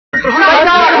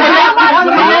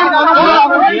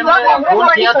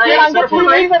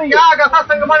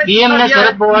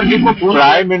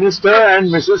Prime Minister and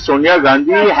Mrs. Sonia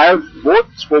Gandhi have both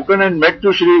spoken and met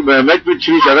with Shri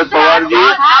Sharad Pawar ji.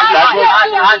 That was,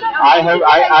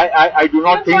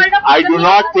 I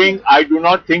do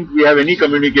not think we have any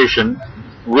communication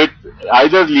with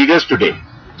either leaders today.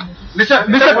 Mr.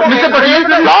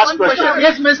 Patel, last question.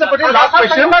 Yes, Mr. Patel, last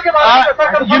question.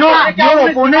 Your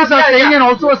opponents are saying, and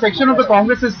also a section of the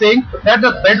Congress is saying, that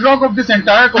the bedrock of this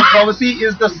entire controversy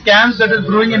is the scams that is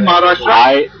brewing in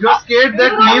Maharashtra. You are scared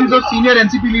that names of senior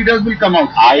NCP leaders will come out.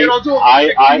 I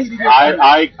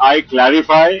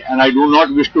clarify, and I do not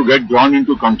wish to get drawn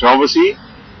into controversy.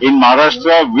 In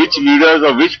Maharashtra, which leaders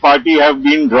of which party have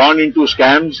been drawn into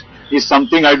scams is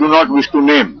something I do not wish to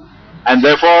name. And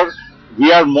therefore, we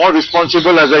are more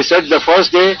responsible. As I said the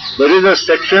first day, there is a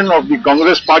section of the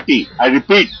Congress Party, I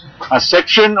repeat, a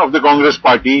section of the Congress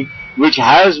Party which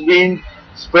has been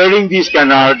spreading these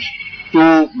canards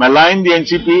to malign the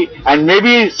NCP, and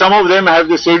maybe some of them have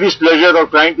the sadist pleasure of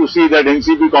trying to see that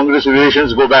NCP-Congress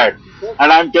relations go bad.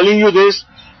 And I am telling you this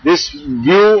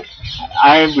view,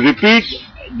 I repeat,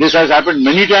 this has happened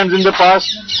many times in the past,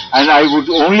 and I would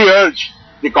only urge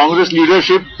the Congress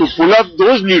leadership to pull up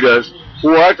those leaders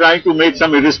who are trying to make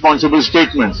some irresponsible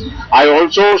statements. I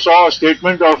also saw a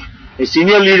statement of a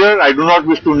senior leader, I do not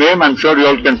wish to name, I'm sure you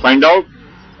all can find out,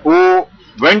 who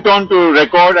went on to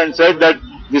record and said that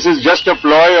this is just a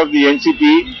ploy of the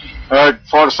NCP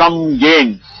for some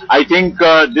gain. I think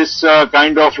this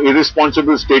kind of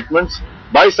irresponsible statements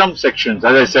by some sections,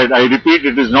 as I said, I repeat,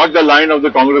 it is not the line of the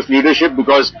Congress leadership,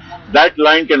 because that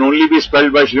line can only be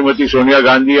spelled by Srimati Sonia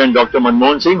Gandhi and Dr.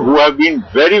 Manmohan Singh, who have been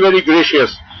very, very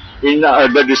gracious in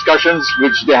the discussions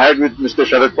which they had with Mr.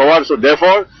 Sharad Pawar. So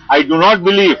therefore, I do not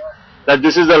believe that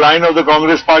this is the line of the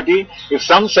Congress Party. If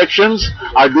some sections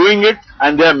are doing it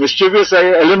and they are mischievous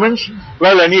elements,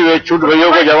 well, anyway, chut bhaiyo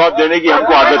ko jawab dene ki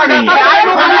humko aadat nahi hai.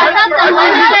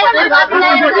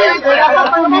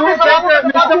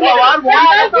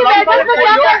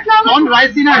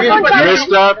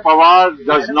 Mr. Pawar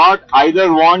does not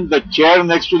either want the chair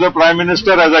next to the Prime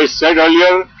Minister, as I said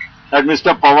earlier, that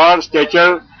Mr. Pawar's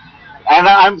stature. And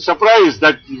I'm surprised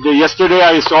that yesterday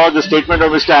I saw the statement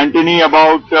of Mr. Antony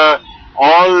about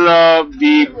all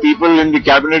the people in the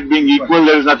cabinet being equal.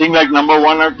 There is nothing like number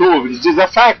 1 or 2, which is a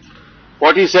fact.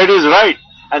 What he said is right.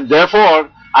 And therefore,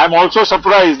 I'm also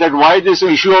surprised that why this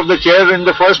issue of the chair in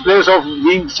the first place of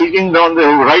being sitting on the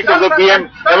right of the PM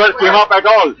ever came up at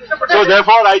all. So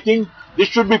therefore, I think this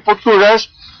should be put to rest.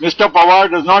 Mr. Pawar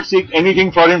does not seek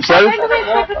anything for himself,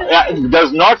 and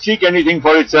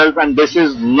this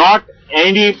is not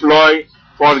any ploy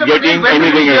for getting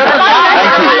anything else.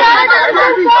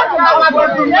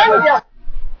 Thank you.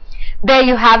 There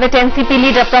you have it, NCP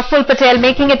leader Praful Patel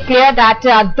making it clear that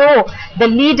though the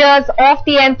leaders of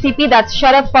the NCP, that's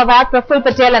Sharad Pawar, Praful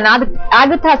Patel and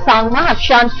Agatha Sangma, have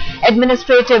shunned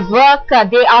administrative work,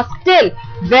 they are still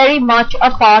very much a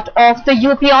part of the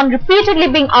UPA. On repeatedly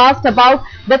being asked about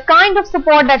the kind of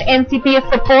support that NCP is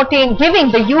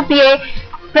giving the UPA,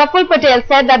 Praful Patel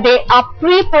said that they are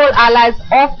pre-poll allies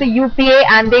of the UPA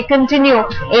and they continue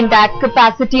in that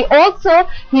capacity. Also,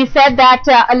 he said that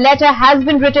a letter has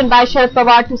been written by Sharad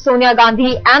Pawar to Sonia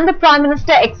Gandhi and the Prime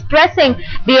Minister expressing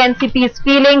the NCP's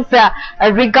feelings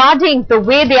regarding the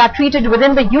way they are treated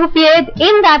within the UPA.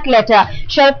 In that letter,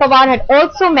 Sharad Pawar had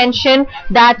also mentioned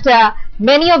that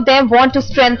many of them want to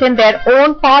strengthen their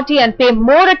own party and pay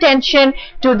more attention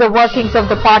to the workings of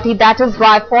the party. That is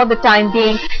why, for the time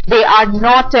being, they are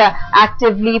not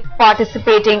actively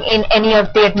participating in any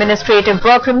of the administrative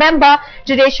work. Remember,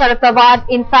 today Sharad Pawar,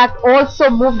 in fact,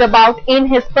 also moved about in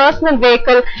his personal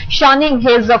vehicle, shunning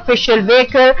his official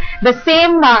vehicle. The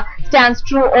same stands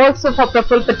true also for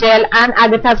Praful Patel and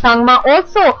Agatha Sangma.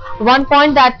 Also, one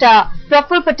point that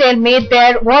Praful Patel made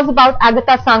there was about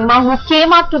Agatha Sangma, who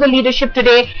came up to the leadership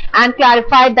today and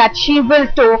clarified that she will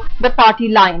toe the party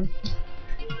line.